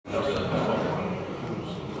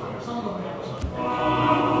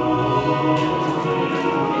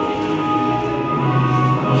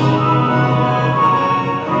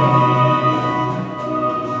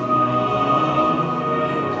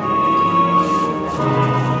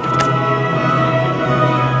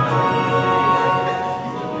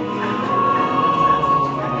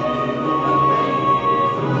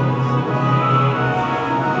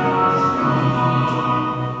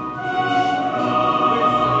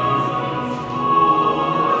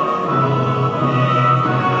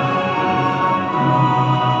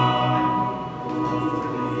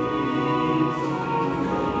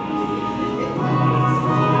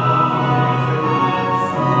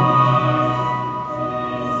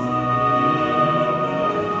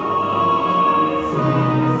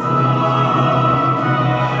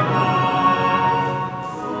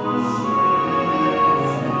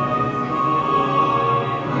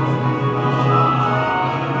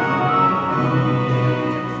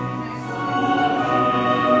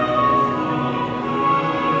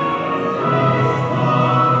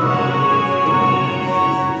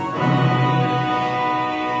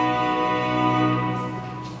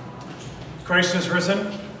Christ is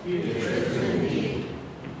risen. He is risen indeed.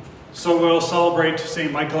 So we'll celebrate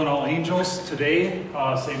St. Michael and All Angels today.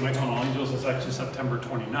 St. Michael and All Angels is actually September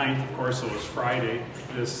 29th, of course, so it was Friday.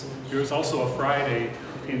 There was also a Friday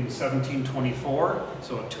in 1724,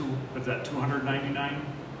 so was that 299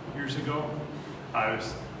 years ago? I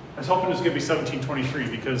was hoping it was going to be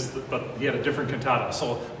 1723 but he had a different cantata.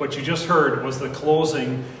 So what you just heard was the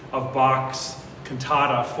closing of Bach's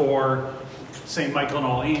cantata for St. Michael and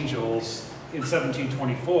All Angels in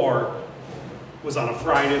 1724 was on a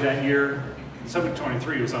Friday that year.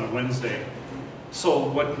 1723 was on a Wednesday. So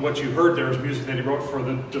what you heard there is music that he wrote for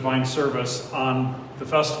the divine service on the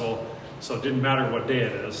festival. So it didn't matter what day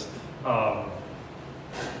it is. But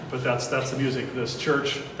that's the music. This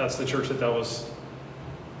church, that's the church that was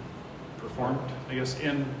performed, I guess,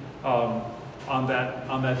 in on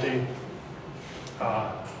that day.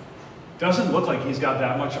 Doesn't look like he's got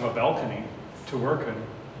that much of a balcony to work in.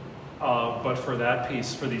 But for that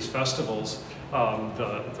piece, for these festivals,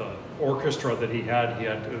 the orchestra that he had,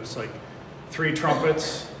 it was like 3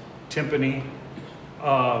 trumpets, timpani,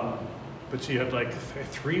 but you had like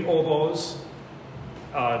 3 oboes,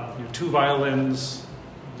 2 violins,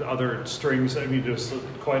 the other strings. I mean, just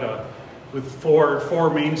quite with four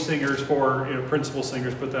main singers, 4 principal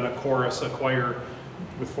singers, but then a chorus, a choir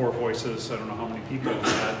with 4 voices. I don't know how many people he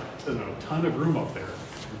had. There's a ton of room up there.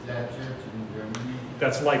 Is that church in Germany?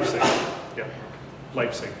 That's Leipzig. Yeah,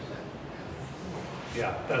 Leipzig.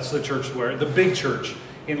 Yeah, that's the church the big church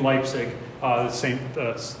in Leipzig, St.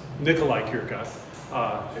 Nikolai Kirche,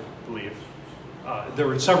 I believe. There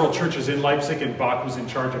were several churches in Leipzig, and Bach was in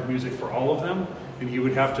charge of music for all of them. And he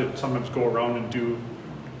would have to sometimes go around and do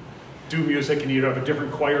music, and you'd have a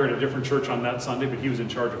different choir at a different church on that Sunday, but he was in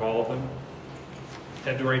charge of all of them.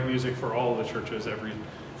 Had to write music for all of the churches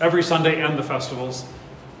every Sunday and the festivals,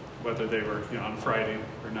 whether they were on Friday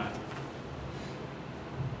or not.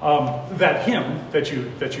 That hymn that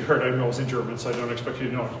you heard, I know is in German, so I don't expect you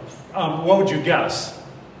to know it. What would you guess?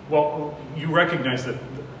 Well, you recognize the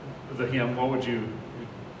hymn. What would you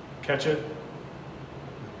catch it?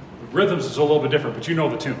 The rhythms is a little bit different, but you know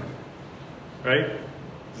the tune, right?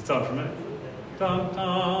 Does it sound familiar? Dun,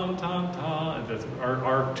 dun, dun, dun. That's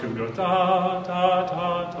our tune goes da da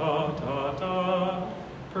da da da da.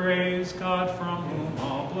 Praise God from whom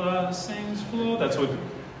all blessings flow. That's what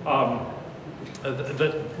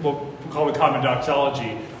we'll call it common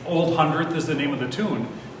doxology. Old Hundredth is the name of the tune,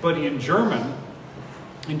 but in German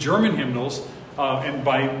hymnals, and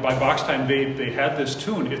by Bach's time they had this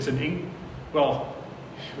tune. It's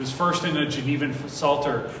it was first in a Genevan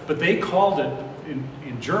Psalter, but they called it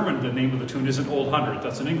in German. The name of the tune isn't Old Hundredth.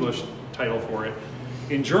 That's an English title for it.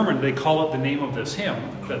 In German, they call it the name of this hymn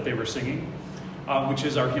that they were singing, which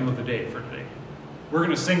is our hymn of the day for today. We're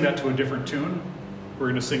going to sing that to a different tune. We're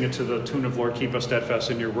going to sing it to the tune of Lord, Keep Us Steadfast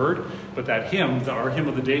in Your Word. But that hymn, our hymn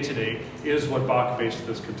of the day today, is what Bach based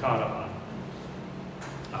this cantata on.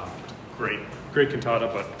 Great cantata,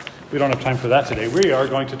 but we don't have time for that today. We are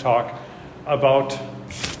going to talk about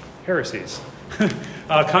heresies.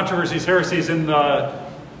 Controversies, heresies in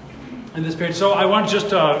this page. So I want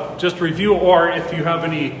to just review, or if you have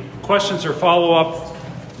any questions or follow-up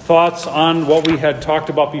thoughts on what we had talked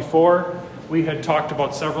about before. We had talked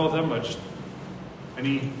about several of them, but just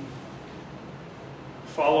any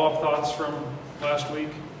follow-up thoughts from last week?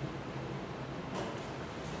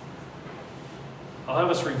 I'll have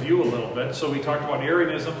us review a little bit. So we talked about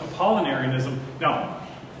Arianism, Apollinarianism. Now,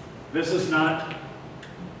 this is not,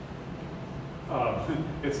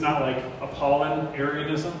 it's not like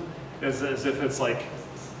Apollinarianism, as if it's like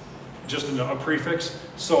just a prefix.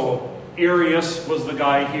 So Arius was the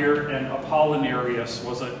guy here, and Apollinarius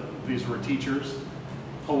these were teachers.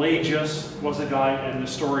 Pelagius was a guy, and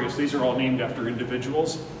Nestorius. These are all named after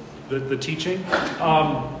individuals, the teaching.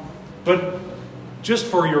 But just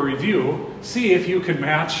for your review, see if you can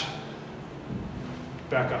match.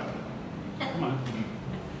 Back up. Come on.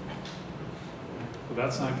 Well,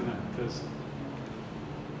 that's not going to, because...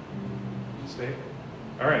 Stay.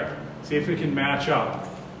 All right. See if we can match up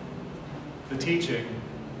the teaching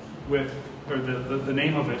with, or the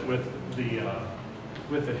name of it with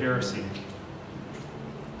the heresy.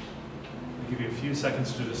 I'll give you a few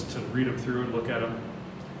seconds to read them through and look at them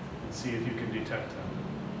and see if you can detect them.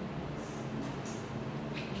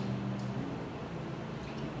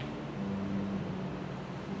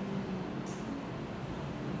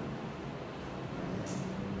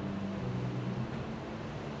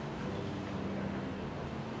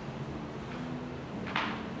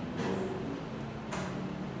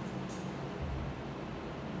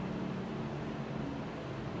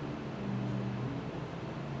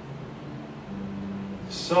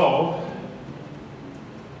 So,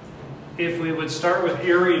 if we would start with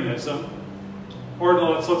Arianism, or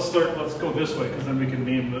no, let's go this way, because then we can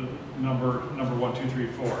name the number 1, 2, 3,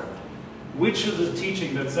 4. Which is the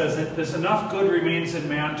teaching that says that there's enough good remains in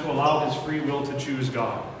man to allow his free will to choose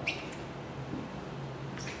God?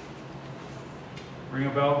 Ring a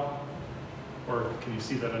bell? Or can you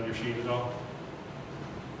see that on your sheet at all?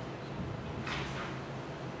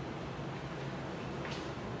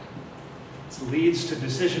 It leads to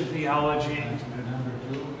decision theology. Number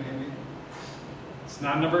 2, maybe? It's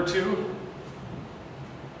not number 2.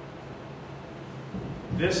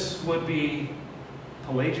 This would be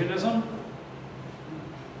Pelagianism.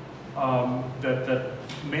 The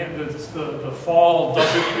fall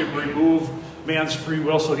doesn't remove man's free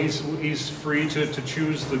will, so he's free to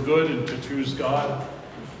choose the good and to choose God.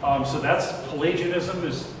 So that's Pelagianism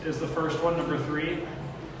is the first one, number 3.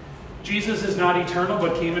 Jesus is not eternal,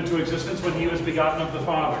 but came into existence when he was begotten of the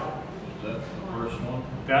Father. Is that the first one?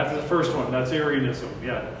 That's the first one. That's Arianism.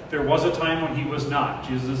 Yeah. There was a time when he was not.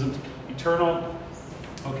 Jesus isn't eternal.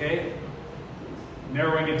 Okay?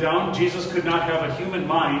 Narrowing it down, Jesus could not have a human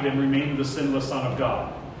mind and remain the sinless Son of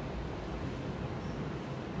God.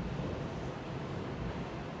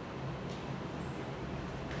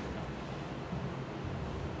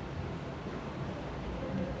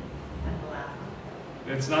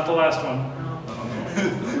 It's not the last one.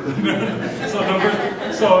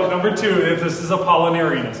 so number 2, if this is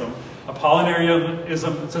Apollinarianism.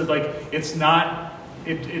 Apollinarianism says it's not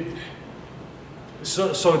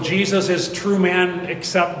So Jesus is true man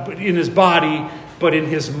except in his body, but in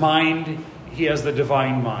his mind he has the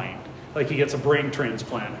divine mind. Like he gets a brain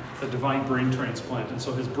transplant, the divine brain transplant, and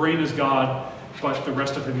so his brain is God, but the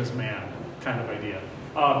rest of him is man, kind of idea.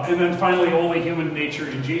 And then finally, only human nature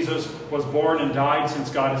in Jesus was born and died, since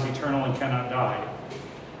God is eternal and cannot die.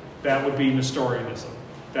 That would be Nestorianism.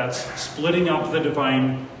 That's splitting up the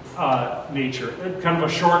divine nature. Kind of a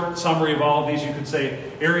short summary of all of these, you could say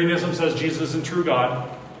Arianism says Jesus isn't true God,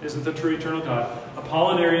 isn't the true eternal God.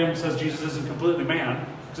 Apollinarianism says Jesus isn't completely man,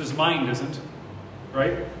 because his mind isn't.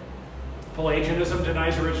 Right? Pelagianism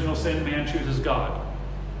denies original sin, man chooses God.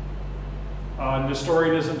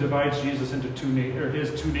 Nestorianism divides Jesus into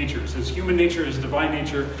his two natures. His human nature, his divine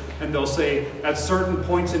nature, and they'll say at certain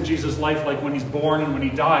points in Jesus' life, like when he's born and when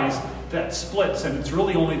he dies, that splits, and it's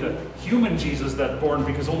really only the human Jesus that's born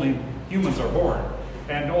because only humans are born.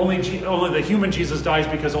 And only the human Jesus dies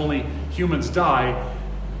because only humans die,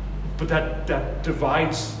 but that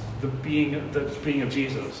divides the being of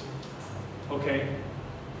Jesus. Okay?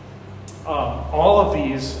 All of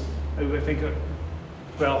these, I think,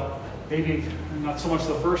 maybe not so much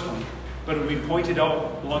the first one, but we pointed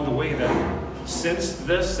out along the way that since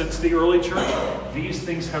the early church, these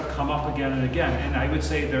things have come up again and again. And I would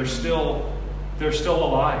say they're still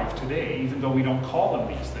alive today, even though we don't call them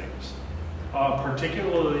these things.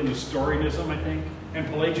 Particularly Nestorianism, I think, and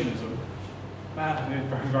Pelagianism.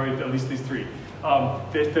 At least these 3.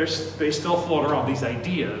 They still float around, these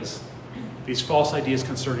ideas, these false ideas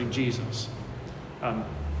concerning Jesus. All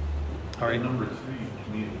right. Number 3,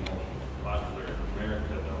 to me, the most popular in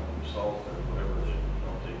America, down south or whatever, they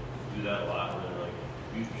do that a lot, where they're like,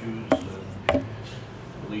 you choose to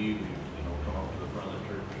believe, come up to the front of the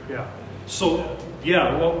church. Yeah. So,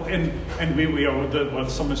 yeah, well, and we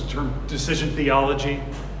what some is termed decision theology,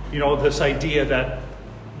 this idea that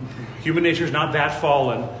human nature is not that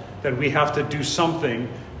fallen, that we have to do something.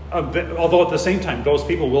 Although at the same time, those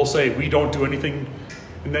people will say, we don't do anything.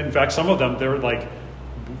 And then, in fact, some of them, they're like,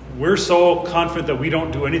 we're so confident that we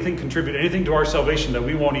don't do anything, contribute anything to our salvation, that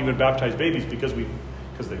we won't even baptize babies because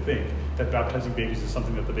they think that baptizing babies is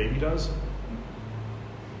something that the baby does.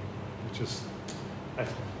 Which is,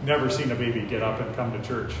 I've never seen a baby get up and come to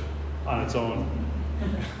church on its own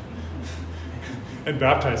and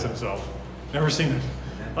baptize himself. Never seen it.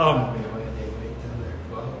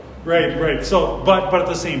 Right. So, but at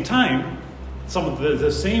the same time, some of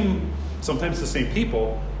sometimes the same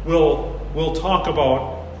people will talk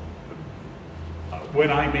about when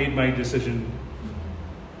I made my decision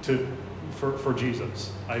for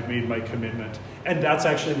Jesus. I made my commitment. And that's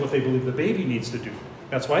actually what they believe the baby needs to do.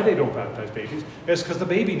 That's why they don't baptize babies. It's because the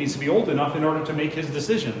baby needs to be old enough in order to make his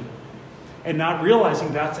decision. And not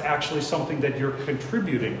realizing that's actually something that you're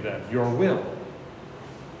contributing then, your will.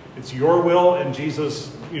 It's your will and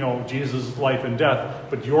Jesus' life and death,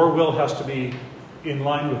 but your will has to be in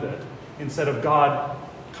line with it. Instead of God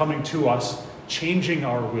coming to us, changing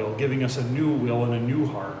our will, giving us a new will and a new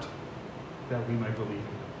heart that we might believe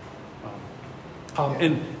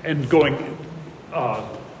in. And going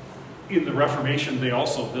in the Reformation, they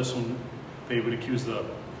would accuse the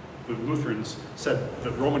Lutherans, said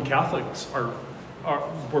that Roman Catholics are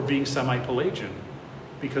were being semi-Pelagian,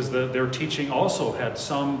 because their teaching also had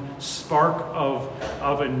some spark of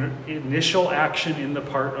an initial action in the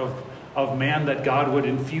part of man, that God would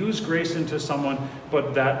infuse grace into someone,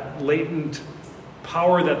 but that latent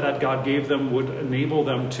power that God gave them would enable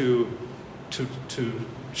them to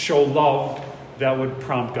show love that would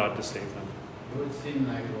prompt God to save them. It would seem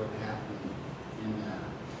like what happened in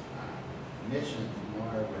missions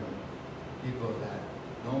more when people that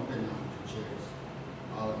don't belong to church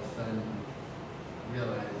all of a sudden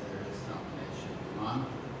realize there is something they should belong to.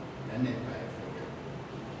 Then they probably figure,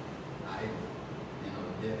 I,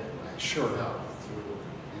 did it like Sure. myself through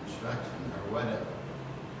instruction or whatever.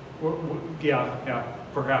 Yeah,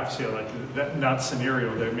 perhaps, like that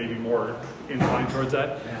scenario, they may be more inclined towards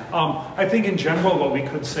that. Yeah. I think in general, what we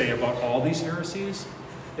could say about all these heresies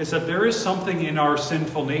is that there is something in our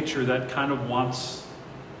sinful nature that kind of wants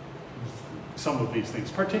some of these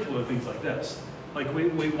things, particularly things like this. Like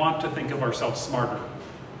we want to think of ourselves smarter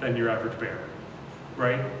than your average bear,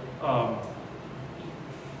 right? But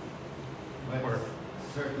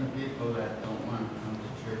certain people that don't want to come to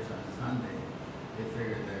church on Sunday, they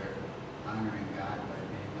figure they're honoring God by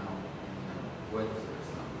being out in the woods or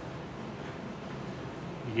something.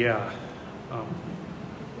 Yeah.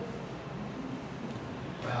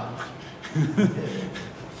 Well,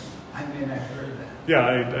 I heard that. Yeah,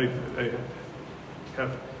 I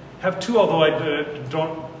have two, although I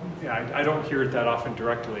don't. Yeah, I don't hear it that often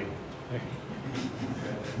directly.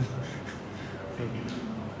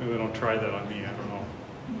 Maybe they don't try that on me. I don't know.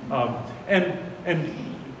 And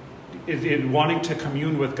in wanting to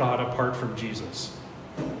commune with God apart from Jesus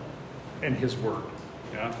and His Word.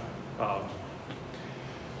 Yeah.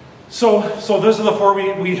 So those are the four.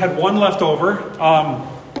 We had one left over.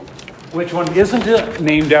 Which one isn't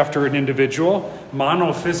named after an individual?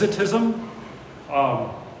 Monophysitism.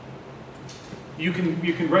 You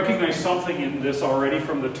can recognize something in this already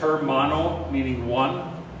from the term mono, meaning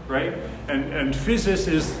one, right? And physis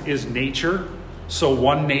is nature, so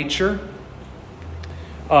one nature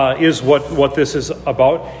is what this is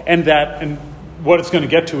about, and what it's going to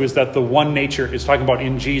get to is that the one nature is talking about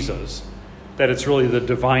in Jesus, that it's really the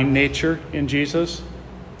divine nature in Jesus.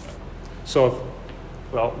 So,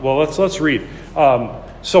 well, let's read.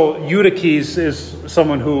 So Eutyches is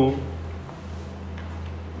someone who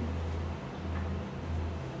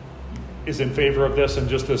is in favor of this, and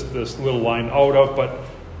just this little line, out of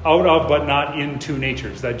but not in two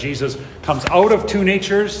natures. That Jesus comes out of two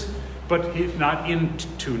natures, but not in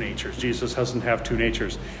two natures. Jesus doesn't have two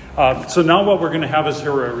natures. So now what we're going to have is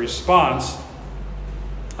here a response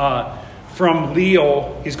from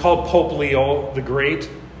Leo. He's called Pope Leo the Great.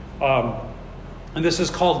 And this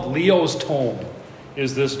is called Leo's Tome,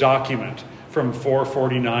 is this document from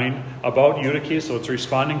 449 about Eutyches. So it's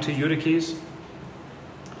responding to Eutyches.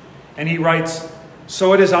 And he writes,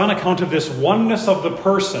 "So it is on account of this oneness of the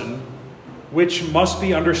person which must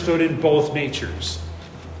be understood in both natures."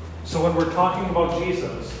 So when we're talking about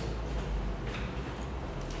Jesus,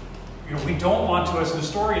 we don't want to, as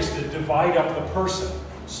Nestorius did, divide up the person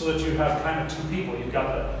so that you have kind of two people. You've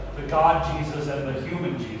got the God Jesus and the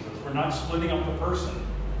human Jesus. We're not splitting up the person.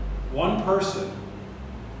 One person,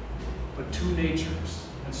 but two natures.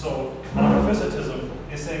 And so monophysitism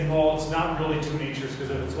is saying, well, it's not really two natures,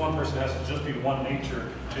 because if it's one person, it has to just be one nature.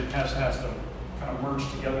 It has to kind of merge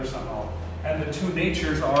together somehow. And the two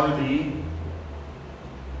natures are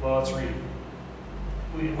let's read.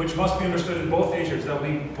 Which must be understood in both natures, that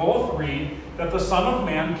we both read that the Son of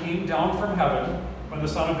Man came down from heaven when the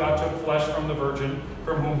Son of God took flesh from the Virgin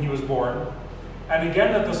from whom he was born. And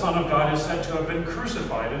again that the Son of God is said to have been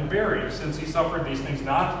crucified and buried, since he suffered these things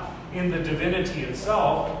not in the divinity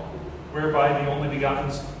itself, whereby the only begotten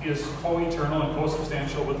is co-eternal and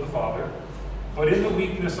co-substantial with the Father, but in the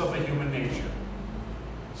weakness of the human nature.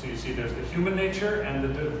 So you see there's the human nature and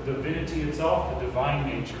the divinity itself, the divine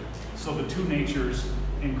nature. So the two natures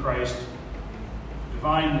in Christ,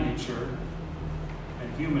 divine nature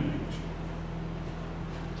and human nature.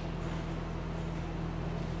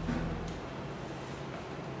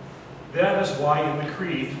 That is why in the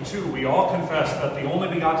Creed, too, we all confess that the only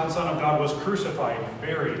begotten Son of God was crucified and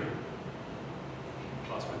buried.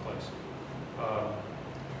 Lost my place.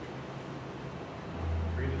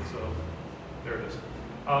 Creed itself. There it is.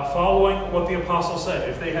 Following what the apostle said,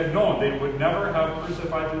 if they had known, they would never have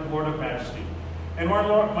crucified the Lord of Majesty. And when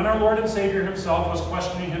our Lord and Savior himself was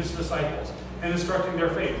questioning his disciples and instructing their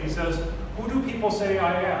faith, he says, "Who do people say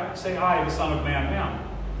I am? Say I, the Son of Man, am?"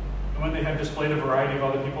 And when they had displayed a variety of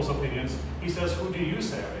other people's opinions, he says, "Who do you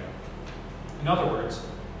say I am?" In other words,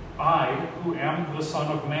 I, who am the Son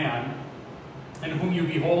of Man, and whom you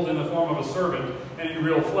behold in the form of a servant and in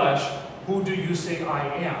real flesh, who do you say I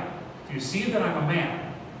am? Do you see that I'm a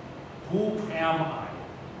man? Who am I?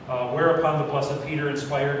 Whereupon the blessed Peter,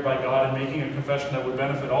 inspired by God and making a confession that would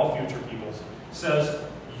benefit all future peoples, says,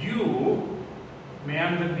 you,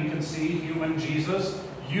 man that we can see, human Jesus,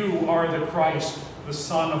 you are the Christ, the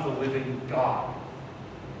Son of the living God.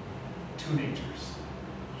 Two natures.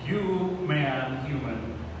 You, man,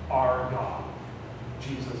 human, are God.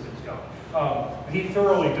 Jesus is God. He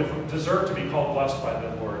thoroughly deserved to be called blessed by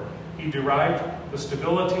the Lord. He derived the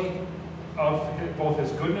stability of both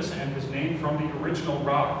his goodness and his name from the original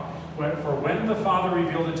rock. For when the Father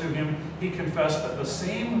revealed it to him, he confessed that the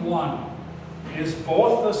same one is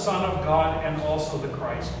both the Son of God and also the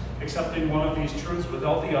Christ. Accepting one of these truths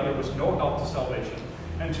without the other was no help to salvation.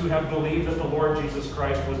 And to have believed that the Lord Jesus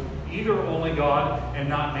Christ was either only God and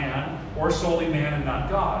not man, or solely man and not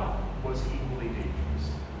God, was equally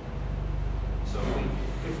dangerous. So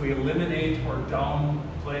if we eliminate or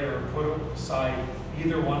downplay or put aside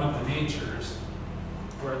either one of the natures,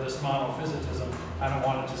 where this monophysitism kind of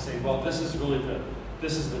wanted to say, well, this is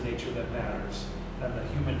the nature that matters, then the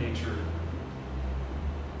human nature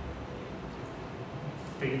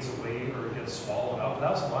fades away or gets swallowed up.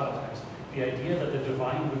 That's a lot of times. The idea that the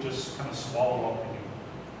divine would just kind of swallow up the human.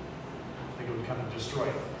 Like it would kind of destroy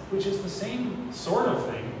it. Which is the same sort of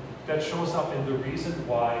thing that shows up in the reason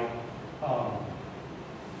why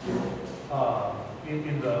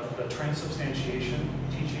in the transubstantiation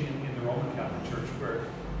teaching in the Roman Catholic Church, where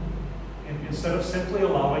instead of simply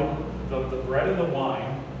allowing the bread and the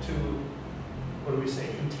wine to, what do we say,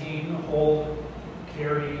 contain, hold,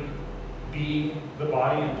 carry, be the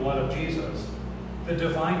body and blood of Jesus, the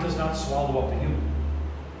divine does not swallow up the human.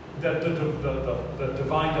 The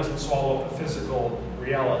divine doesn't swallow up the physical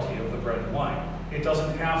reality of the bread and wine. It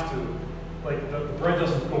doesn't have to, like the bread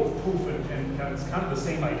doesn't go poof and it's kind of the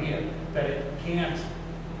same idea, that it can't,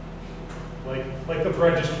 like the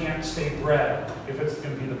bread just can't stay bread if it's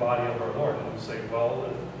going to be the body of our Lord. And you say,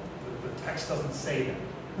 well, the text doesn't say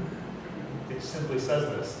that. It simply says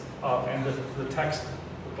this. And the text,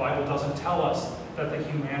 the Bible doesn't tell us that the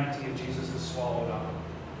humanity of Jesus is swallowed up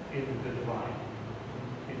in the divine,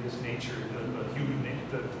 in his nature, the human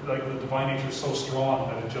nature. The divine nature is so strong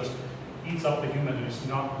that it just eats up the human, and it's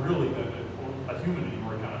not really a human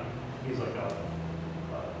anymore. He's like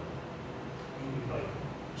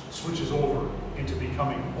he switches over into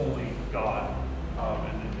becoming only God,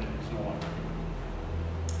 and it's no longer.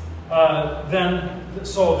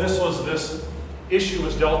 So this issue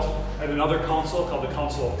was dealt at another council called the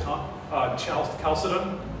Council of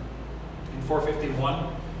Chalcedon in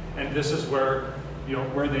 451, and this is where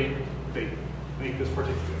they make this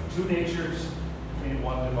particular two natures in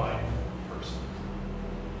one divine person.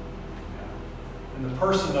 Yeah. And the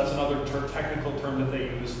person, that's another technical term that they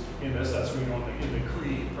use in this. That's in the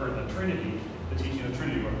Creed or in the Trinity, the teaching of the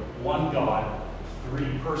Trinity, where one God,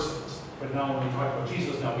 three persons. But now when we talk about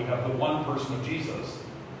Jesus, now we have the one person of Jesus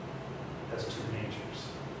as two natures.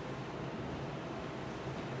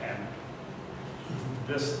 And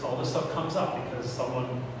all this stuff comes up because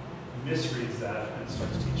someone misreads that and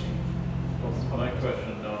starts teaching. Well, my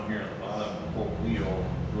question down here at the bottom, Pope Leo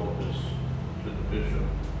wrote this to the bishop.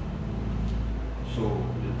 So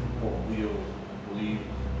did Pope Leo believe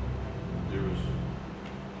there was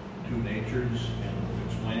two natures and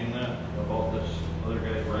explaining that about this other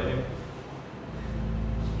guy's writing?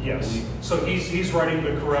 Yes. So he's writing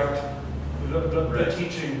the correct, the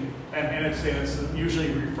teaching, and it's usually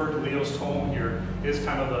referred to Leo's tome here is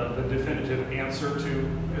kind of the definitive answer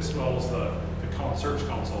to, as well as the Search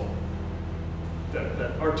Council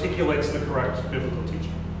that articulates the correct biblical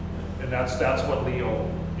teaching, and that's what Leo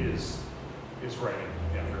is writing.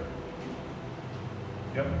 Yeah.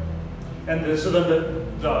 Yep. And so then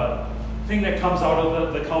the thing that comes out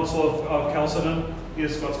of the Council of Chalcedon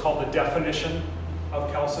is what's called the definition of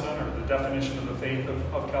Chalcedon, or the definition of the faith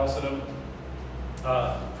of Chalcedon,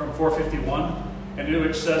 from 451, and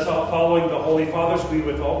which says, following the Holy Fathers, we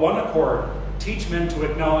with one accord teach men to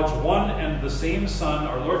acknowledge one and the same Son,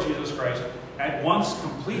 our Lord Jesus Christ, at once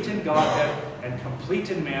complete in Godhead and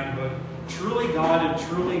complete in manhood, truly God and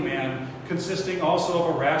truly man, consisting also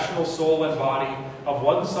of a rational soul and body, of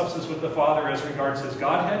one substance with the Father as regards his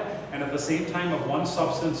Godhead, and at the same time of one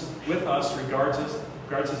substance with us regards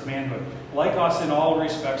his manhood, like us in all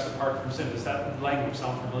respects apart from sin. Does that language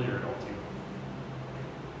sound familiar at all to you?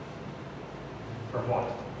 From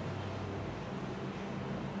what?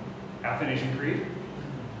 Athanasian Creed?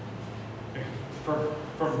 From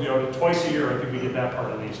twice a year, I think we get that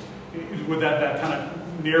part at least. With that kind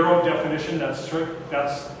of narrow definition, that's strict,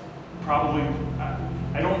 that's probably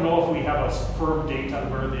I don't know if we have a firm date on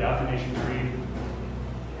where the Athanasian Creed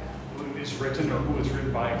is written or who it's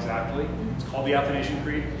written by exactly. It's called the Athanasian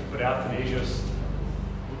Creed, but Athanasius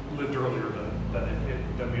lived earlier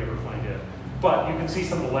than we ever find it. But you can see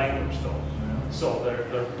some of the language though. So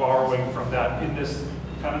they're borrowing from that in this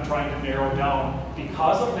kind of trying to narrow down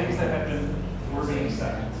because of things that were being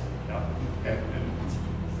said. Yeah. Okay.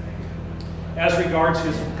 As regards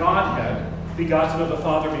his Godhead, begotten of the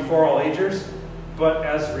Father before all ages, but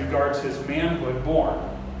as regards his manhood, born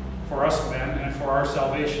for us men and for our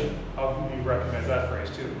salvation. You recognize that phrase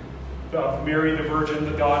too. Of Mary the Virgin,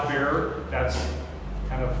 the God-bearer, that's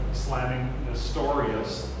kind of slamming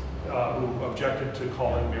Nestorius, who objected to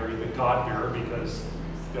calling Mary the God-bearer because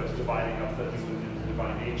that was dividing up the human and the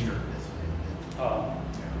divine nature.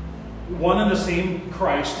 One and the same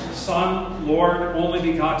Christ, Son, Lord, only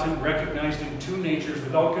begotten, recognized in two natures,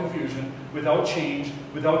 without confusion, without change,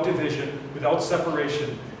 without division, without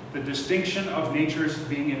separation, the distinction of natures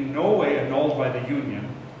being in no way annulled by the union.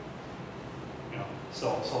 So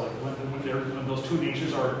like when those two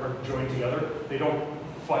natures are joined together, they don't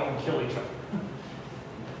fight and kill each other.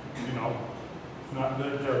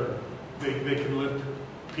 They can live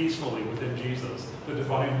peacefully within Jesus, the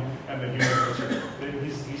divine and the human nature.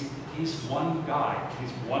 He's one guy.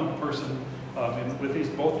 He's one person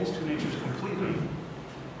with both these two natures completely.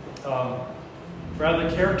 Rather,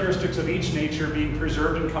 the characteristics of each nature being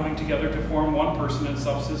preserved and coming together to form one person in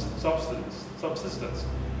subsistence.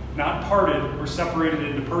 Not parted or separated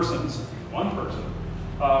into persons, one person,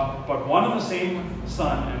 but one and the same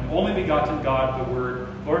Son, and only begotten God, the Word,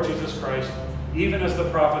 Lord Jesus Christ, even as the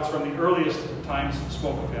prophets from the earliest times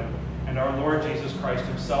spoke of him, and our Lord Jesus Christ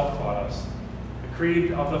himself taught us. The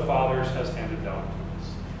creed of the fathers has handed down to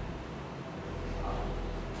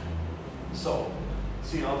us. So,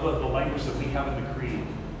 see, all the language that we have in the creed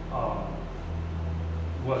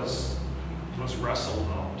was wrestled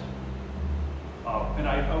out. And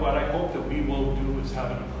what I hope that we will do is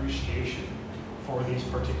have an appreciation for these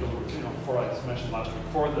particular, for, as mentioned last week,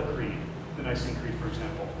 for the creed, the Nicene Creed, for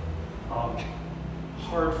example.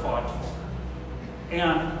 Hard fought for.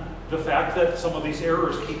 And the fact that some of these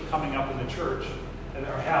errors keep coming up in the church, and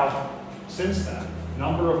have since then, a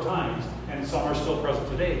number of times, and some are still present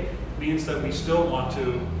today, means that we still want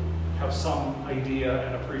to have some idea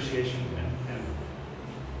and appreciation, and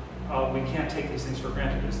we can't take these things for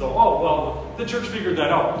granted as though, oh, well, the church figured that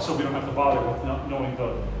out, so we don't have to bother with not knowing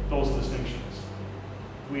those distinctions.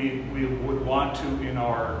 We would want to, in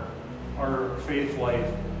our faith life,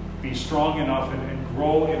 be strong enough and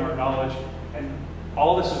grow in our knowledge. And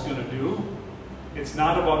all this is going to do, it's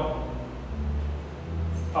not about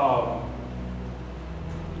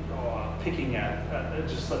picking at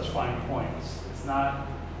just such fine points. It's not,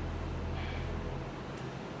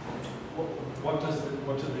 what do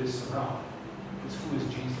they surround? It's who is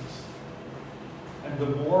Jesus. And the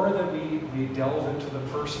more that we delve into the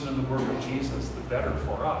person and the work of Jesus, the better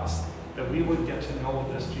for us, that we would get to know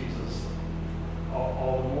this Jesus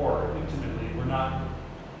all the more intimately.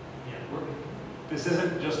 This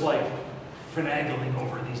isn't just like finagling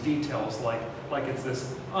over these details like it's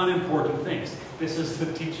this unimportant things. This is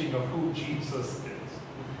the teaching of who Jesus is.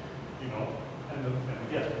 And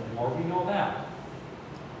again, the more we know that,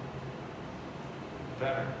 the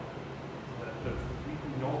better. That we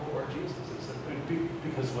know who our Jesus is.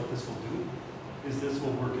 Because what this will do is this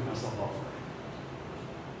will work in us a love for him.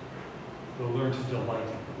 We'll learn to delight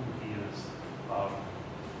in who he is.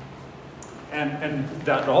 And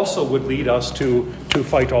that also would lead us to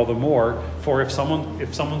fight all the more for if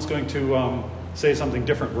someone's going to say something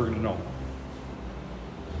different, we're going to know.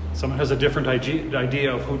 Someone has a different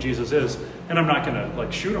idea of who Jesus is, and I'm not going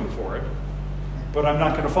to shoot them for it, but I'm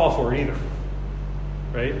not going to fall for it either,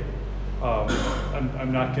 right?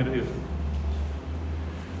 I'm not going to.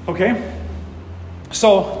 Okay.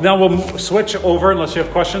 So now we'll switch over unless you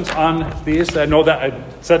have questions on these. I know that I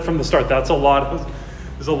said from the start there's a lot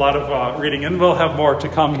of reading, and we'll have more to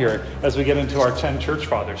come here as we get into our 10 church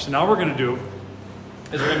fathers. So now what we're going to do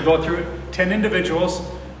is we're going to go through 10 individuals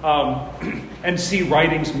and see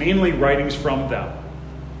mainly writings from them.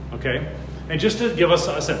 Okay? And just to give us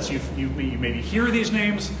a sense, you maybe hear these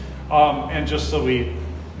names, and just so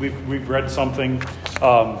we've read something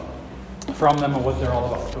from them and what they're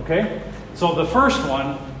all about. Okay? So the first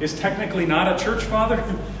one is technically not a church father.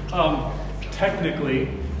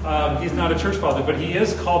 He's not a church father, but he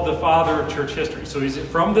is called the father of church history. So he's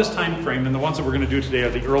from this time frame, and the ones that we're going to do today are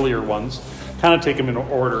the earlier ones. Kind of take them in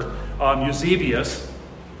order. Eusebius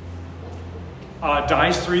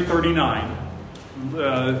dies 339.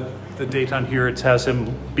 The date on here, it has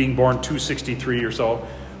him being born 263 or so.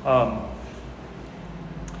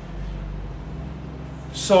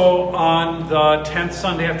 So on the 10th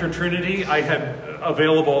Sunday after Trinity, I had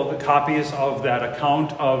available the copies of that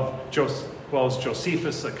account of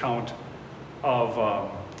Josephus' account of, I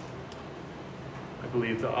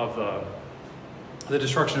believe, of the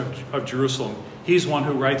destruction of Jerusalem. He's one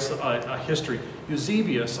who writes a history.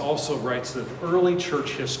 Eusebius also writes the early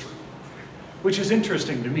church history, which is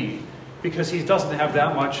interesting to me because he doesn't have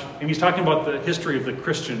that much, and he's talking about the history of the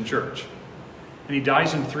Christian church. And he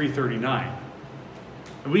dies in 339.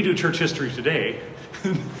 And we do church history today.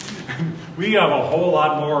 We have a whole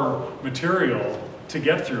lot more material to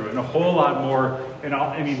get through and a whole lot more, and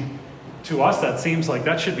I mean, to us that seems like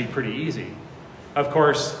that should be pretty easy. Of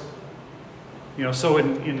course, so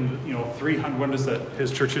in 300, when does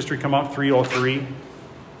his church history come out? 303.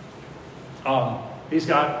 He's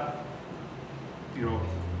got,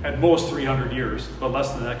 at most 300 years, but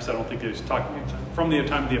less than that because I don't think he's talking from the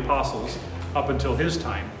time of the apostles up until his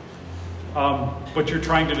time. But you're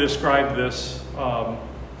trying to describe this,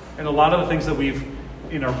 and a lot of the things that we've,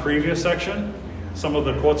 in our previous section, some of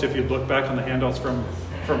the quotes, if you look back on the handouts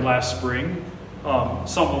from last spring,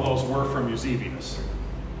 some of those were from Eusebius,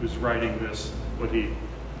 who's writing this,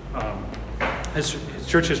 his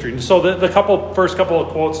church history. And so the first couple of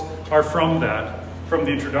quotes are from the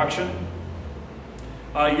introduction.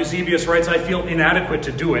 Eusebius writes, "I feel inadequate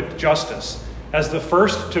to do it justice, as the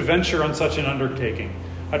first to venture on such an undertaking,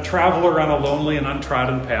 a traveler on a lonely and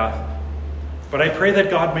untrodden path. But I pray that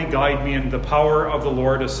God may guide me and the power of the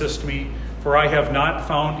Lord assist me, for I have not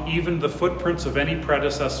found even the footprints of any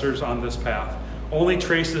predecessors on this path, only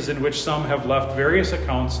traces in which some have left various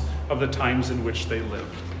accounts of the times in which they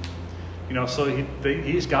lived." So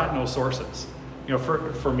he's got no sources.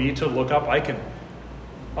 For me to look up, I can.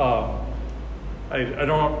 I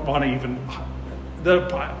don't want to even.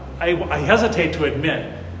 I hesitate to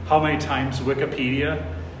admit how many times Wikipedia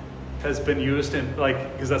has been used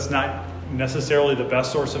because that's not necessarily the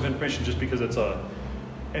best source of information, just because it's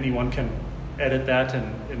anyone can edit that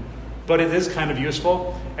but it is kind of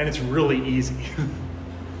useful, and it's really easy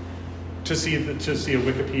to see a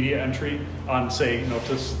Wikipedia entry on, say,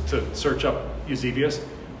 to search up Eusebius.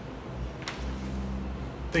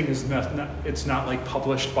 Thing is, it's not like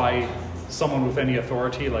published by someone with any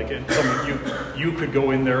authority. You could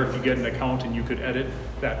go in there if you get an account and you could edit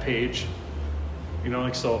that page.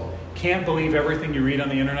 So can't believe everything you read on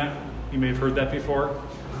the internet. You may have heard that before.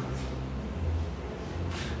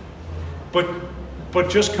 But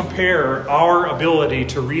just compare our ability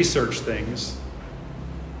to research things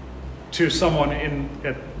to someone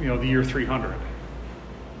at the year 300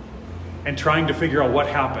 and trying to figure out what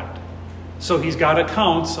happened. So he's got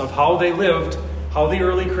accounts of how they lived, how the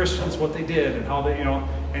early Christians, what they did, and how they,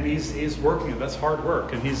 and he's working it. That's hard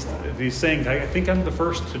work. And he's saying, I think I'm the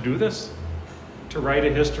first to do this, to write a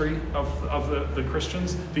history of the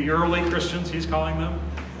Christians, the early Christians, he's calling them.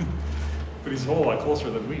 But he's a whole lot closer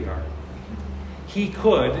than we are. He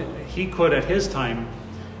could at his time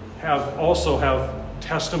also have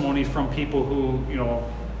testimony from people who,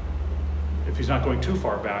 if he's not going too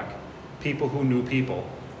far back, people who knew people.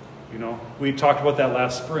 We talked about that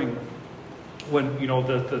last spring when,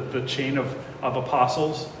 the chain of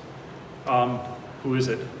apostles. Who is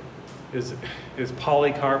it? Is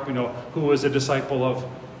Polycarp, who was a disciple of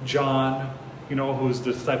John, who was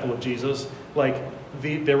the disciple of Jesus.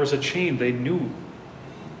 There was a chain. They knew.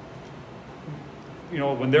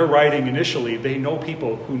 When they're writing initially, they know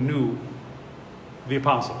people who knew the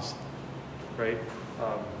apostles, right?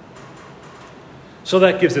 So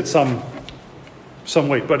that gives it some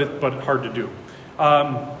weight, but hard to do.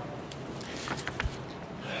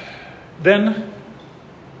 Then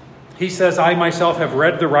he says, "I myself have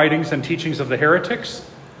read the writings and teachings of the heretics,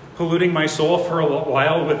 polluting my soul for a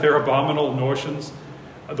while with their abominable notions,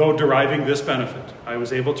 though deriving this benefit. I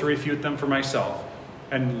was able to refute them for myself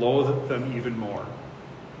and loathe them even more."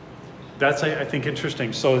 That's, I think,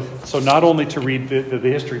 interesting. So not only to read the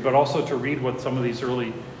history, but also to read what some of these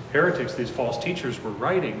early heretics, these false teachers, were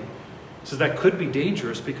writing. So that could be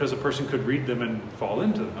dangerous because a person could read them and fall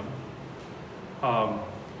into them.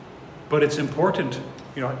 But it's important,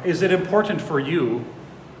 is it important for you,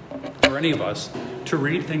 or any of us, to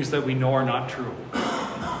read things that we know are not true?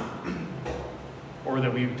 Or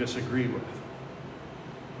that we disagree with?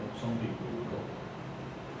 Some people will.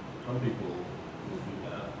 Some people will do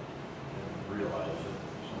that and realize that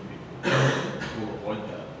some people will avoid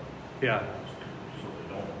that. Yeah. So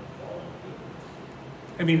they don't fall into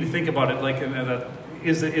it. I mean, think about it,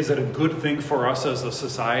 is it a good thing for us as a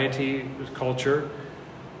society, culture,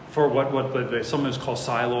 for what they sometimes call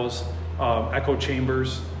silos, echo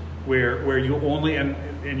chambers, where you only, and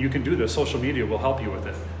and you can do this, social media will help you with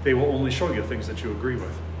it. They will only show you things that you agree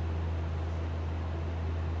with.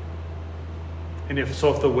 And if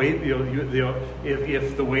the way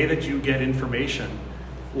if the way that you get information,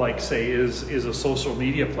 like say is a social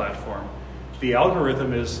media platform, the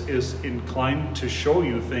algorithm is inclined to show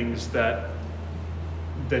you things that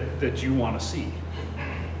you want to see,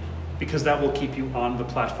 because that will keep you on the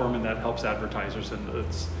platform, and that helps advertisers. And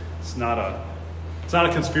it's not a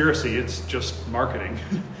conspiracy. It's just marketing.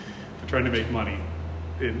 They're trying to make money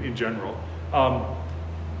in general.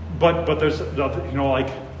 But there's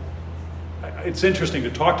like. It's interesting to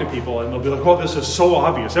talk to people, and they'll be like, "Oh, this is so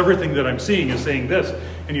obvious. Everything that I'm seeing is saying this."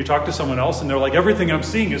 And you talk to someone else, and they're like, "Everything I'm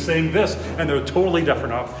seeing is saying this," and they're totally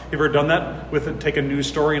different. You ever done that take a news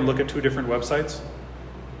story and look at 2 different websites?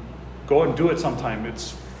 Go and do it sometime.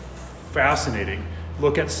 It's fascinating.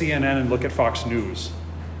 Look at CNN and look at Fox News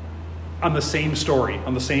on the same story,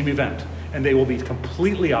 on the same event, and they will be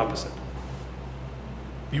completely opposite.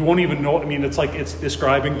 You won't even know. I mean, it's like it's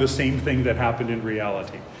describing the same thing that happened in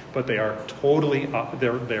reality, but they are totally that's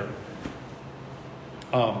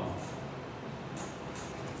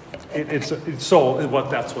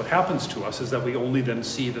what happens to us, is that we only then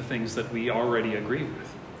see the things that we already agree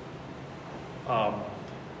with.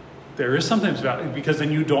 There is sometimes value, because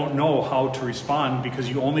then you don't know how to respond, because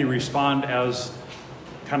you only respond as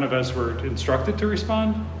we're instructed to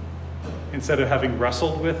respond, instead of having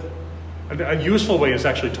wrestled with. A useful way is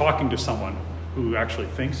actually talking to someone who actually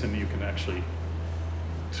thinks, and you can actually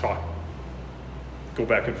go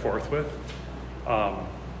back and forth with. So,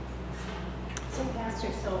 Pastor,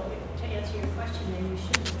 to answer your question, then you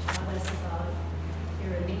shouldn't tell us about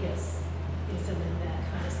Irenaeus-ism and that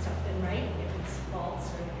kind of stuff, then, right? If it's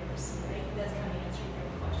false or heresy, right? That's kind of answering your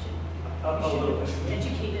question. You should have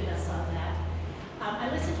educated us on that. I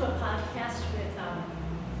listened to a podcast with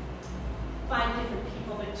 5 different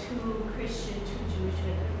people, but 2 Christian, 2 Jewish,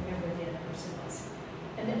 and I couldn't remember who the other person was.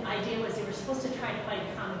 And the idea was they were supposed to try to find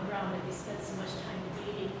common ground, but they spent so much time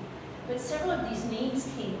debating. But several of these names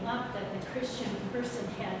came up that the Christian person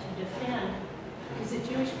had to defend, because the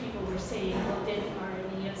Jewish people were saying, well, did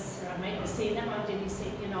Irenaeus, or I might be saying that wrong, did he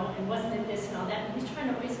say, and wasn't it this and all that? And he's trying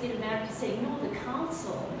to always get him back to say, no, the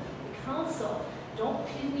council, don't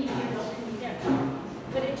pin me here, don't pin me there.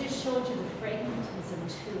 But it just showed you the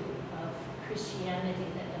fragmentism, too, of Christianity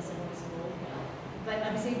that doesn't always roll well. But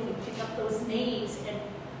I was able to pick up those names, and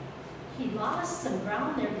he lost some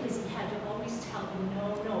ground there because he had to always tell them,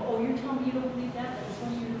 no. Oh, you're telling me you don't believe that? That was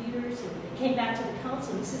one of your leaders? And it came back to the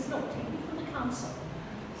council, and he says, no, take me from the council.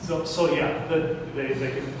 So yeah,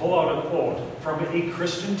 they can pull out a quote from a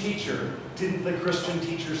Christian teacher. Didn't the Christian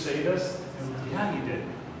teacher say this? And, yeah, he did.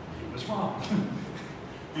 He was wrong.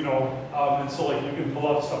 And so like you can pull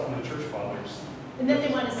out stuff from the church fathers. And then they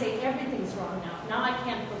want to say everything's wrong now. Now I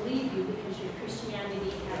can't believe you because your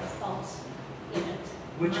Christianity has faults in it.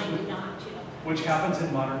 Mine did not, Which happens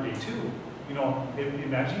in modern day too.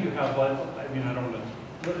 Imagine you have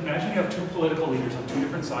imagine you have 2 political leaders on 2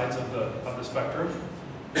 different sides of the spectrum.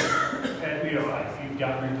 And you've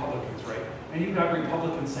got Republicans, right? And you've got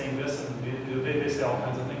Republicans saying this, and they say all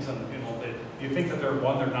kinds of things, and you think that they're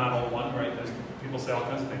one, they're not all one, right? People say all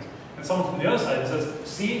kinds of things. And someone from the other side says,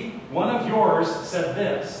 see, one of yours said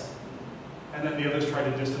this. And then the others try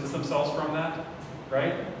to distance themselves from that,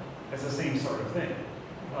 right? It's the same sort of thing.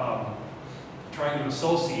 Trying to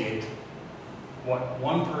associate what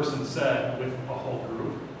one person said with a whole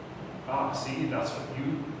group. See, that's what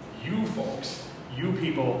you folks, you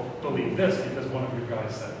people believe this because one of your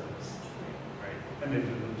guys said this, right? And they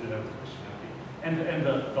did that with Christianity. And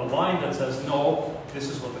the line that says, no, this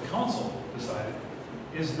is what the council decided,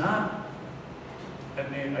 is not. I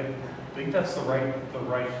think that's the right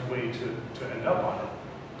way to end up on it,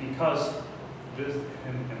 because this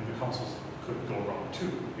and the councils could go wrong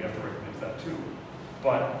too. We have to recognize that too.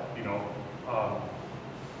 But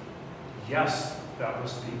yes, that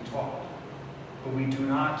was being taught, but we do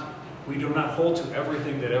not hold to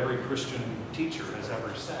everything that every Christian teacher has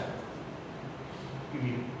ever said. I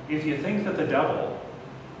mean, if you think that the devil,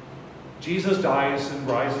 Jesus dies and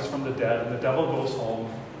rises from the dead, and the devil goes home,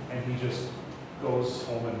 and he just goes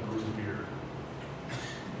home and brews beer.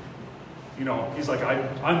 He's like,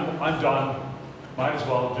 I'm done. Might as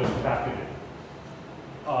well just pack it in.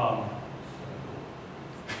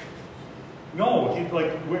 No,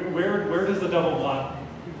 where does the devil want?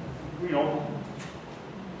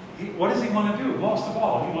 What does he want to do? Most of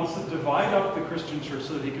all, he wants to divide up the Christian church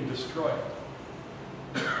so that he can destroy it.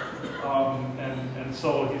 And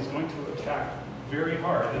so he's going to attack very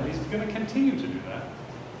hard, and he's going to continue to do that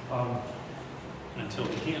until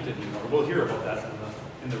he can't anymore. We'll hear about that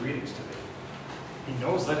in the readings today. He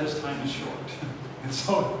knows that his time is short. And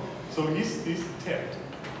so he's ticked.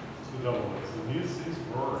 The devil is. And he's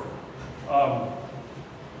roaring.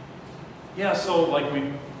 So like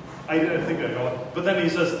I didn't think I'd go. But then he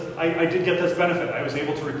says, I did get this benefit. I was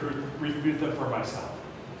able to refute them for myself.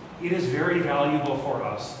 It is very valuable for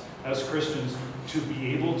us as Christians to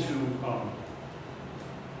be able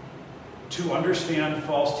to understand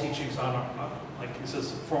false teachings on, like he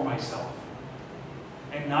says, for myself.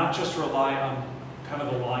 And not just rely on kind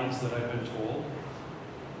of the lines that I've been told.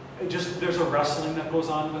 There's a wrestling that goes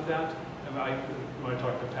on with that. And when I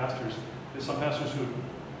talk to pastors, there's some pastors who,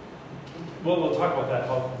 we'll talk about that.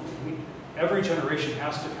 Every generation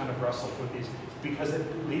has to kind of wrestle with these because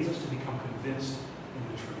it leads us to become convinced in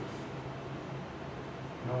the truth.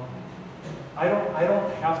 I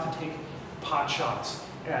don't have to take pot shots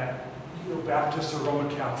at Baptists or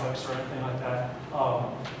Roman Catholics or anything like that,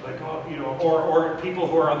 or people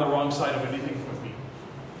who are on the wrong side of anything with me.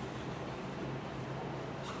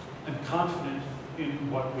 I'm confident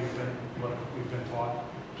in what we've been taught.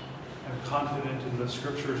 I'm confident in the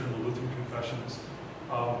scriptures and the Lutheran confessions.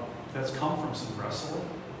 That's come from some wrestling.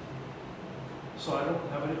 So I don't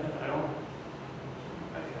have any.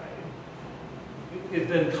 It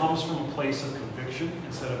then comes from a place of conviction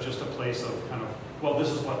instead of just a place of kind of, well, this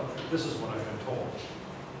is what I've been told.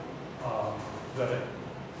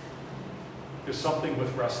 There's something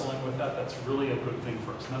with wrestling with that's really a good thing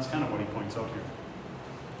for us, and that's kind of what he points out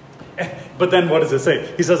here. But then what does it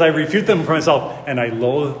say? He says, I refute them for myself, and I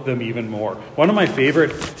loathe them even more. One of my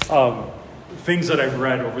favorite things that I've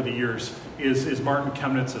read over the years is Martin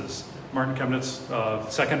Chemnitz's. Martin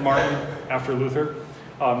Chemnitz, second Martin after Luther,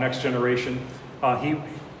 next generation.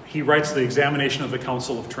 He writes the Examination of the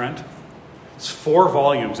Council of Trent. It's 4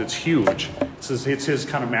 volumes. It's huge. It's his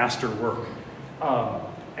kind of master work.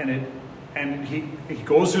 And he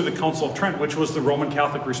goes through the Council of Trent, which was the Roman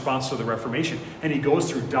Catholic response to the Reformation. And he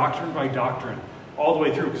goes through doctrine by doctrine all the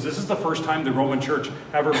way through. Because this is the first time the Roman Church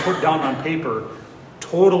ever put down on paper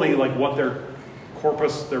totally like what their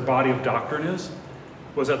corpus, their body of doctrine is,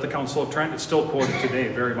 was at the Council of Trent. It's still quoted today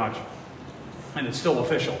very much. And it's still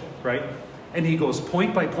official, right? And he goes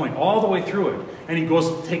point by point all the way through it. And he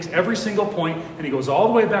takes every single point and he goes all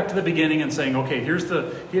the way back to the beginning and saying, okay,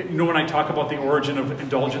 when I talk about the origin of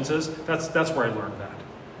indulgences, that's where I learned that.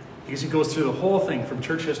 Because he goes through the whole thing from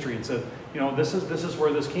church history and said, this is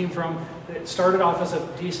where this came from. It started off as a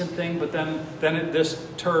decent thing, but then this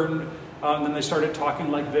turned, and then they started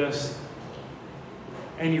talking like this.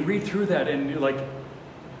 And you read through that and you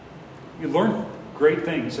learn great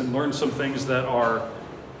things and learn some things that are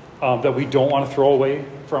that we don't want to throw away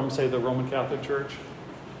from, say, the Roman Catholic Church,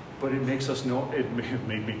 but it makes us it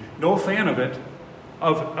made me no fan of it,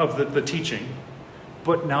 of the teaching,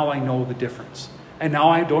 but now I know the difference, and now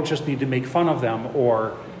I don't just need to make fun of them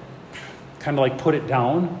or kind of put it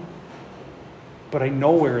down, but I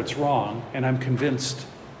know where it's wrong, and I'm convinced.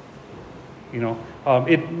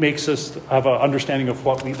 It makes us have an understanding of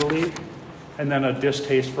what we believe, and then a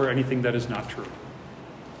distaste for anything that is not true.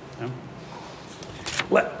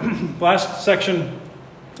 Last section,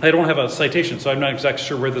 I don't have a citation, so I'm not exactly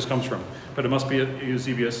sure where this comes from, but it must be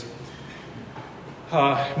Eusebius.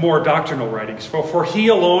 More doctrinal writings. For he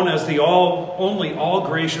alone, as the only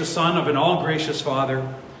all-gracious Son of an all-gracious Father,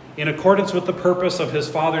 in accordance with the purpose of his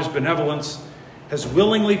Father's benevolence, has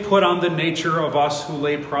willingly put on the nature of us who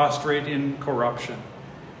lay prostrate in corruption.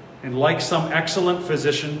 And like some excellent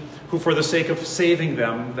physician, who for the sake of saving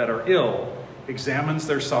them that are ill, examines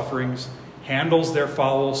their sufferings, handles their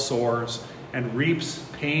foul sores, and reaps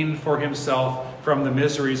pain for himself from the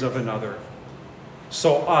miseries of another.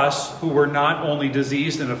 So us, who were not only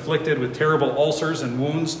diseased and afflicted with terrible ulcers and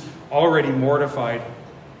wounds, already mortified,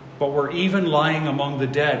 but were even lying among the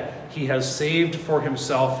dead, he has saved for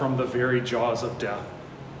himself from the very jaws of death.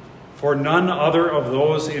 For none other of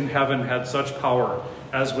those in heaven had such power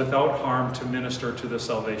as without harm to minister to the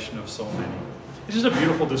salvation of so many. It's just a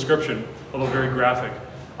beautiful description, although very graphic,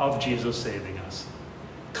 of Jesus saving us.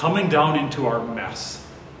 Coming down into our mess.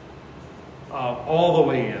 All the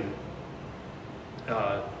way in.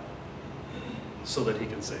 So that he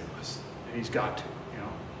can save us. And he's got to,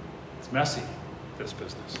 It's messy, this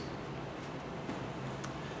business.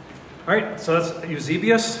 All right, so that's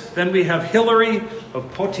Eusebius. Then we have Hilary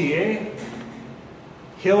of Poitiers.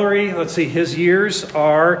 Hilary, let's see, his years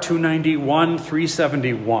are 291,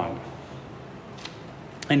 371.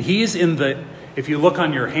 And he's in the, if you look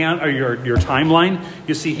on your hand or your timeline,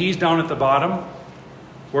 you see he's down at the bottom.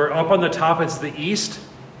 Where up on the top it's the east,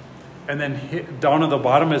 and then down at the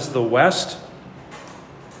bottom is the west.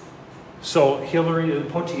 So Hilary of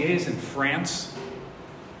Poitiers in France.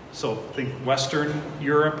 So think Western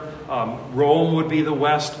Europe. Rome would be the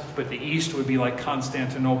west, but the east would be like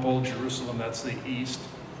Constantinople, Jerusalem, that's the east.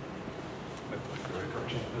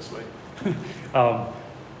 This way. All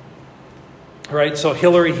right, so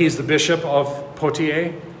Hilary, he's the bishop of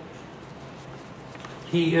Poitiers.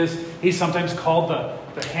 He's sometimes called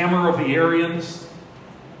the hammer of the Arians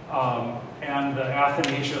and the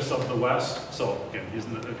Athanasius of the west. So again,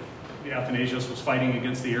 the Athanasius was fighting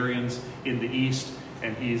against the Arians in the east,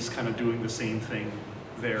 and he's kind of doing the same thing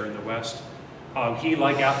there in the west. He,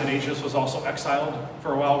 like Athanasius, was also exiled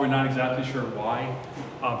for a while. We're not exactly sure why,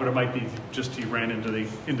 but it might be just he ran into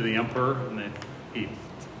the emperor, and then he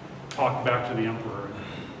talked back to the emperor.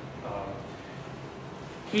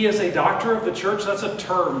 He is a doctor of the church. That's a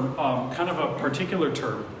term, kind of a particular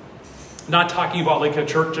term. Not talking about like a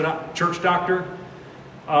church doctor.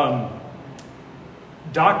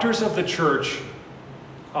 Doctors of the church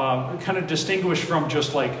kind of distinguish from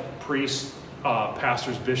just like priests,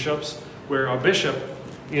 pastors, bishops, where a bishop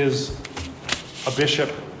is a bishop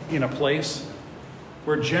in a place,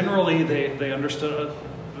 where generally they understood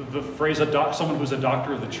the phrase someone who's a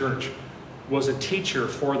doctor of the church was a teacher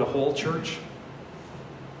for the whole church.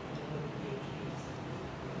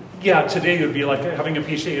 Yeah, today it would be like having a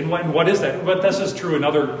PhD. And what is that? But this is true in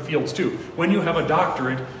other fields too. When you have a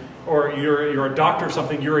doctorate, or you're a doctor of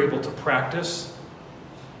something, you're able to practice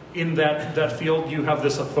in that field. You have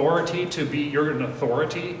this authority you're an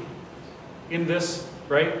authority in this,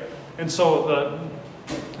 right? And so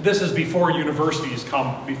this is before universities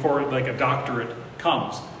come, before like a doctorate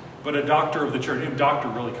comes. But a doctor of the church, and doctor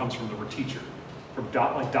really comes from the word teacher. From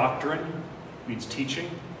like doctrine means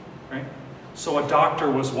teaching, right? So a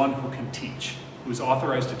doctor was one who can teach, who's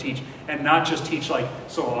authorized to teach, and not just teach like,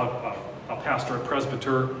 so a pastor, a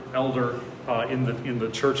presbyter, elder in the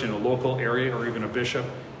church in a local area, or even a bishop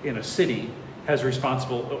in a city has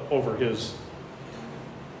responsible over his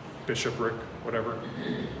bishopric, whatever.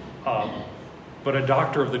 But a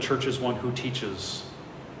doctor of the church is one who teaches.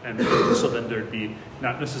 And so then there'd be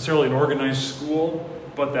not necessarily an organized school,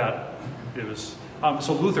 but that it was.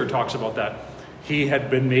 So Luther talks about that. He had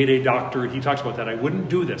been made a doctor. He talks about that. I wouldn't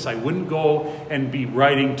do this. I wouldn't go and be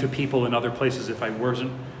writing to people in other places if I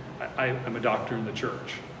wasn't. I'm a doctor in the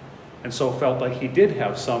church. And so felt like he did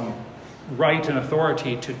have some right and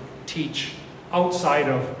authority to teach outside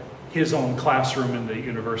of his own classroom in the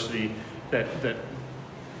university that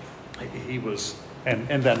he was,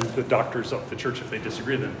 and then the doctors of the church, if they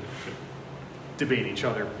disagree, then debate each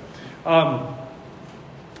other.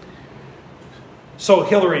 So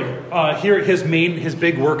Hilary, here his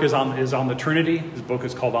big work is on the Trinity. His book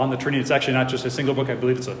is called On the Trinity. It's actually not just a single book. I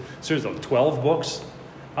believe it's a series of 12 books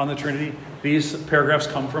on the Trinity. These paragraphs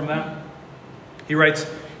come from that. He writes,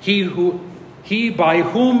 He by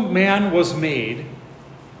whom man was made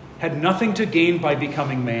had nothing to gain by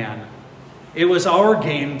becoming man. It was our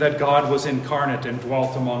gain that God was incarnate and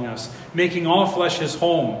dwelt among us, making all flesh his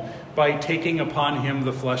home by taking upon him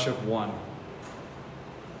the flesh of one.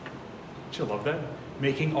 Don't you love that?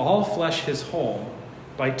 Making all flesh his home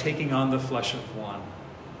by taking on the flesh of one.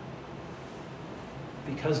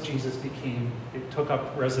 Because Jesus took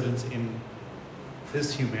up residence in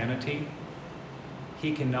his humanity,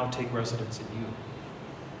 he can now take residence in you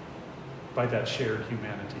by that shared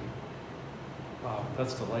humanity. Wow,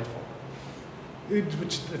 that's delightful.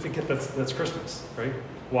 Which I think that's Christmas, right?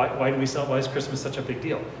 Why do we celebrate? Why is Christmas such a big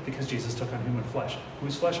deal? Because Jesus took on human flesh.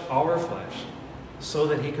 Whose flesh? Our flesh. So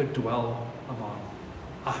that he could dwell among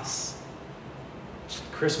us.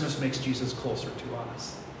 Christmas makes Jesus closer to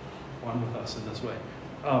us. One with us in this way.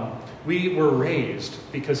 We were raised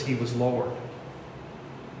because he was lowered.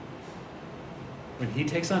 When he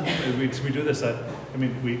takes on, we do this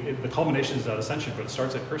the culmination is at Ascension, but it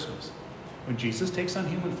starts at Christmas. When Jesus takes on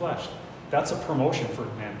human flesh, that's a promotion for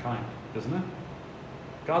mankind, isn't it?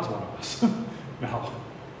 God's one of us now,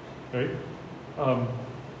 right?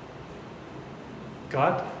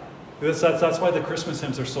 God, that's why the Christmas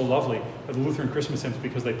hymns are so lovely, the Lutheran Christmas hymns,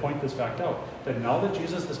 because they point this fact out, that now that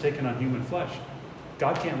Jesus has taken on human flesh,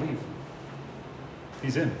 God can't leave.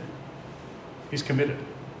 He's in. He's committed.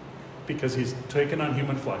 Because he's taken on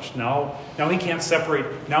human flesh. Now he can't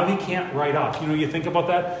separate. Now he can't write off. You think about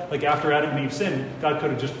that? Like after Adam and Eve sinned, God could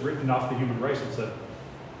have just written off the human race and said,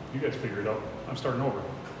 you guys figure it out. I'm starting over.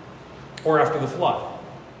 Or after the flood,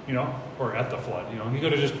 or at the flood, he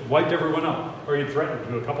could have just wiped everyone out. Or he threatened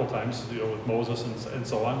to do a couple times, with Moses and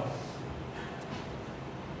so on.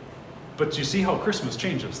 But you see how Christmas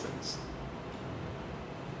changes things.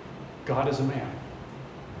 God is a man.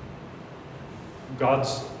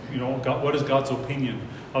 What is God's opinion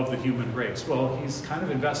of the human race? Well, he's kind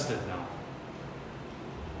of invested now.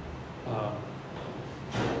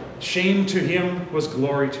 Shame to him was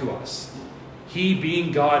glory to us. He,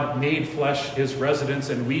 being God, made flesh his residence,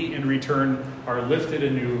 and we in return are lifted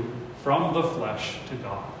anew from the flesh to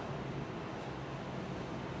God.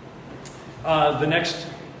 The next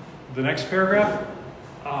paragraph.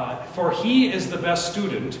 For he is the best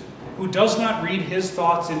student who does not read his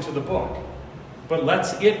thoughts into the book, but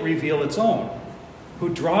lets it reveal its own,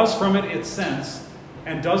 who draws from it its sense,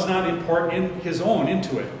 and does not import in his own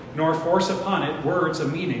into it, nor force upon it words a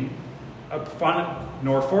meaning,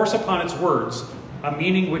 nor force upon its words a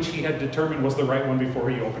meaning which he had determined was the right one before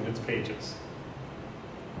he opened its pages.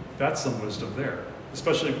 That's some wisdom there,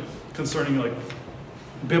 especially concerning like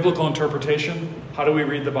biblical interpretation. How do we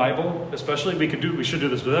read the Bible? Especially, we should do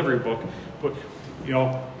this with every book. But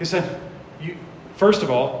he said, first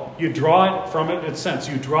of all, you draw it from its sense.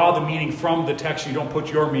 You draw the meaning from the text. You don't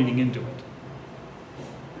put your meaning into it.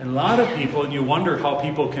 And a lot of people, and you wonder how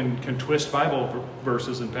people can twist Bible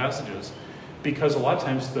verses and passages, because a lot of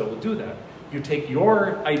times they'll do that. You take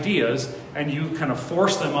your ideas and you kind of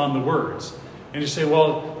force them on the words. And you say,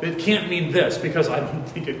 well, it can't mean this because I don't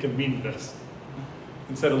think it can mean this.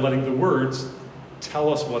 Instead of letting the words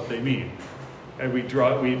tell us what they mean. And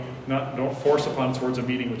don't force upon its words a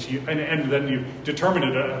meaning which and then you determine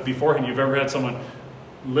it beforehand. You've ever had someone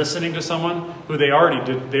listening to someone who they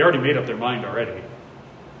already made up their mind already.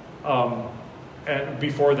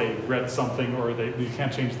 Before they read something, or they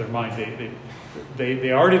can't change their mind.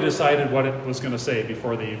 They already decided what it was going to say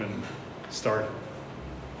before they even started.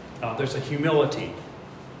 There's a humility.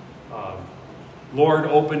 Lord,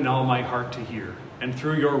 open now my heart to hear, and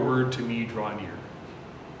through your word to me draw near.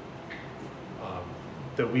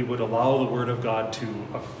 That we would allow the word of God to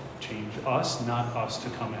change us, not us to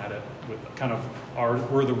come at it with kind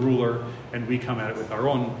of we're the ruler, and we come at it with our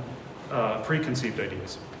own preconceived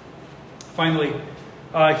ideas. Finally,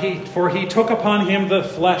 for he took upon him the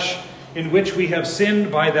flesh in which we have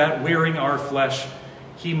sinned by that wearing our flesh,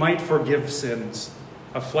 he might forgive sins,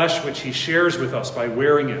 a flesh which he shares with us by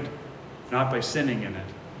wearing it, not by sinning in it.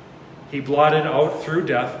 He blotted out through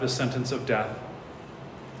death the sentence of death,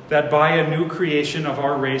 that by a new creation of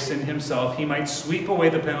our race in himself he might sweep away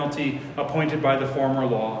the penalty appointed by the former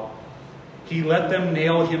law. He let them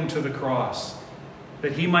nail him to the cross,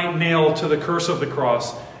 that he might nail to the curse of the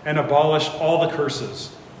cross and abolish all the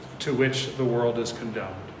curses to which the world is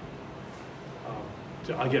condemned.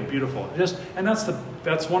 Again, beautiful. And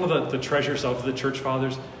that's one of the treasures of the church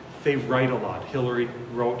fathers. They write a lot. Hilary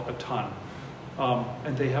wrote a ton.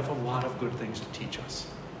 And they have a lot of good things to teach us.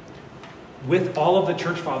 With all of the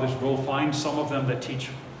church fathers, we'll find some of them that teach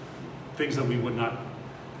things that we would not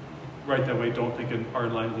right that way, don't think are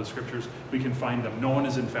in line with the scriptures. We can find them. No one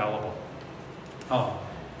is infallible.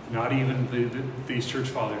 Not even these church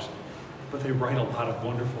fathers. But they write a lot of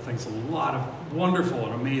wonderful things, a lot of wonderful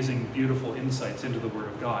and amazing, beautiful insights into the Word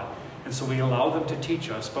of God. And so we allow them to teach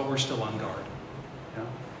us, but we're still on guard. Yeah?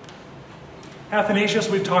 Athanasius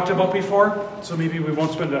we've talked about before, so maybe we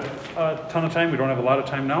won't spend a ton of time. We don't have a lot of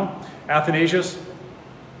time now. Athanasius,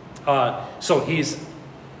 so he's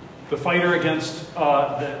the fighter against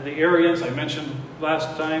the Arians. I mentioned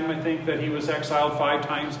last time, I think, that he was exiled 5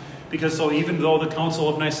 times. Because so even though the Council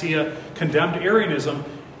of Nicaea condemned Arianism,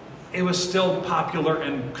 it was still popular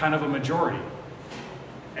and kind of a majority.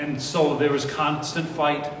 And so there was constant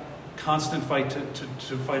fight to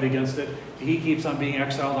fight against it. He keeps on being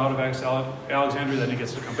exiled out of Alexandria, then he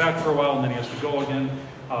gets to come back for a while, and then he has to go again.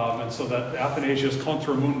 And so that Athanasius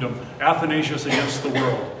contra mundum, Athanasius against the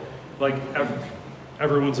world. Like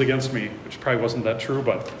everyone's against me, which probably wasn't that true,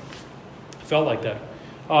 but it felt like that.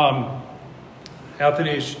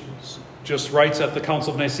 Athanasius just writes at the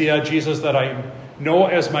Council of Nicaea, Jesus that I know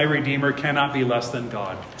as my Redeemer cannot be less than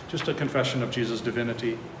God. Just a confession of Jesus'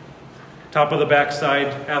 divinity. Top of the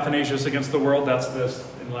backside, Athanasius against the world, that's this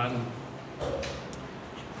in Latin.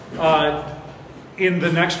 In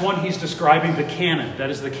the next one, he's describing the canon.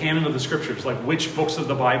 That is the canon of the scriptures, like which books of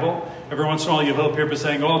the Bible. Every once in a while you'll hear people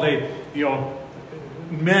saying,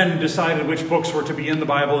 men decided which books were to be in the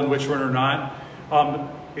Bible and which were not.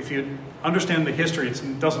 If you understand the history,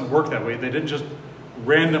 it doesn't work that way. They didn't just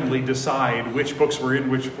randomly decide which books were in,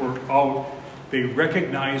 which were out. They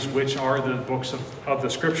recognize which are the books of the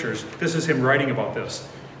scriptures. This is him writing about this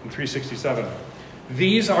in 367.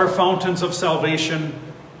 These are fountains of salvation,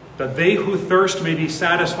 that they who thirst may be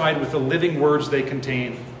satisfied with the living words they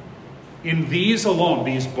contain. In these alone,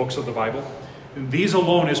 these books of the Bible, in these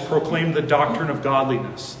alone is proclaimed the doctrine of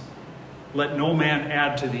godliness. Let no man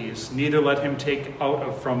add to these, neither let him take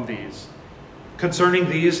out from these. Concerning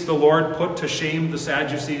these, the Lord put to shame the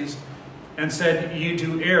Sadducees, and said, Ye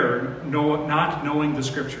do err, not knowing the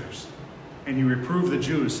Scriptures, And he reproved the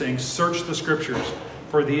Jews, saying, "Search the Scriptures,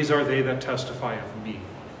 for these are they that testify of me."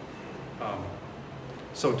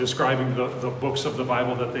 So describing the books of the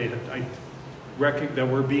Bible that that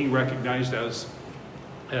were being recognized as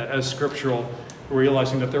scriptural,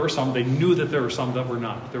 realizing that there were some, they knew that there were some that were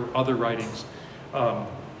not. There were other writings.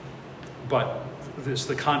 But it's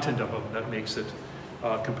the content of them that makes it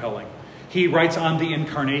compelling. He writes on the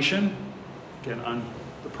incarnation, again, on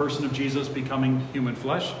the person of Jesus becoming human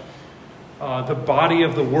flesh. The body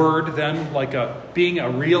of the Word, then, like being a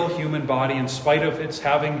real human body, in spite of its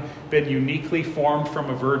having been uniquely formed from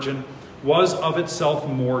a virgin, was of itself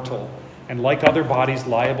mortal, and like other bodies,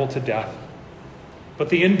 liable to death. But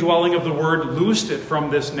the indwelling of the Word loosed it from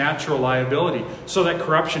this natural liability, so that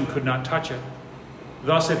corruption could not touch it.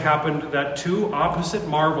 Thus it happened that two opposite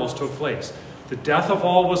marvels took place. The death of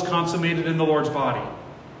all was consummated in the Lord's body.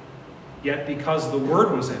 Yet because the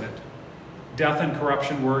Word was in it, death and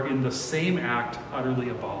corruption were in the same act utterly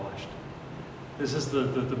abolished. This is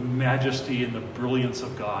the majesty and the brilliance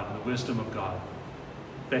of God and the wisdom of God,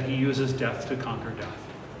 that he uses death to conquer death.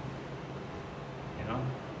 You know?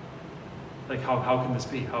 Like how can this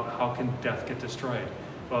be? How can death get destroyed?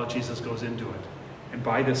 Well, Jesus goes into it. And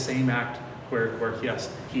by the same act where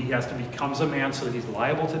yes, he becomes a man so that he's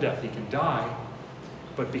liable to death, he can die.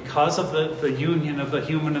 But because of the union of the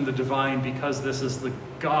human and the divine, because this is the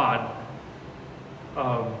God,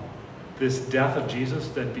 this death of Jesus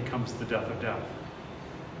then becomes the death of death.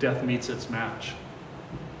 Death meets its match.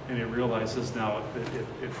 And it realizes now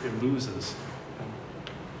it loses.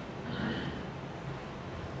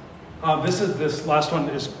 This last one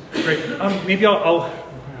is great. Maybe I'll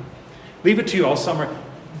leave it to you. I'll summarize.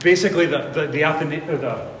 Basically,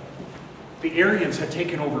 the Arians had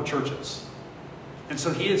taken over churches. And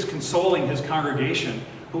so he is consoling his congregation,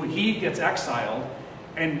 who he gets exiled,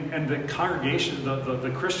 and the congregation,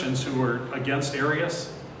 the Christians who were against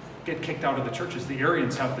Arius, get kicked out of the churches. The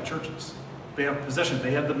Arians have the churches. They have possession.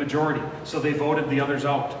 They had the majority. So they voted the others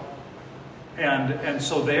out. And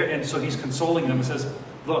so he's consoling them and says,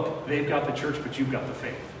 look, they've got the church, but you've got the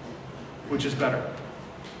faith. Which is better?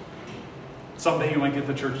 Someday you might get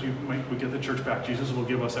the church, we get the church back. Jesus will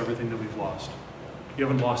give us everything that we've lost. You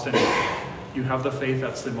haven't lost anything. You have the faith,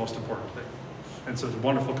 that's the most important thing. And so it's a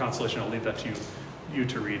wonderful consolation. I'll leave that to you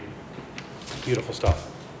to read. Beautiful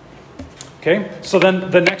stuff. Okay, so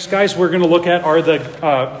then the next guys we're going to look at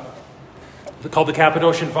are called the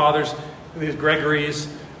Cappadocian Fathers, the Gregories,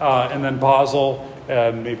 and then Basil,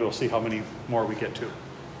 and maybe we'll see how many more we get to.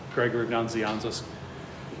 Gregory of Nazianzus.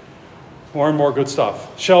 More and more good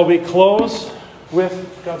stuff. Shall we close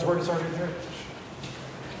with God's Word is already there?